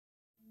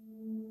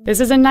This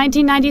is a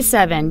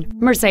 1997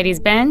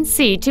 Mercedes-Benz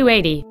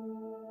C280.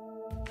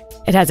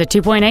 It has a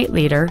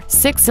 2.8-liter,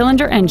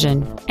 6-cylinder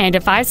engine and a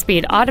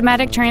 5-speed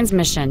automatic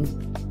transmission.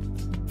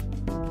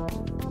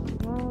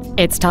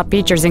 Its top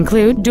features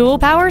include dual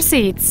power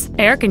seats,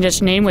 air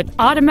conditioning with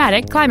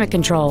automatic climate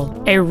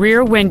control, a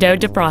rear window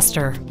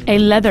defroster, a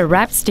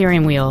leather-wrapped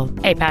steering wheel,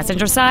 a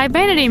passenger side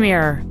vanity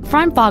mirror,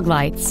 front fog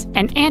lights,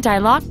 an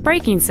anti-lock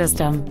braking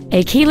system,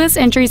 a keyless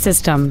entry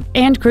system,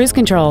 and cruise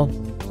control.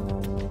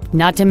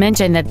 Not to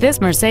mention that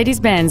this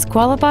Mercedes-Benz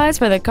qualifies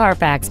for the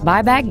Carfax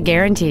buyback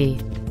guarantee.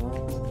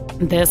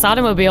 This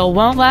automobile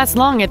won't last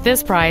long at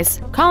this price.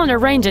 Call and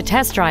arrange a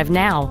test drive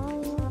now.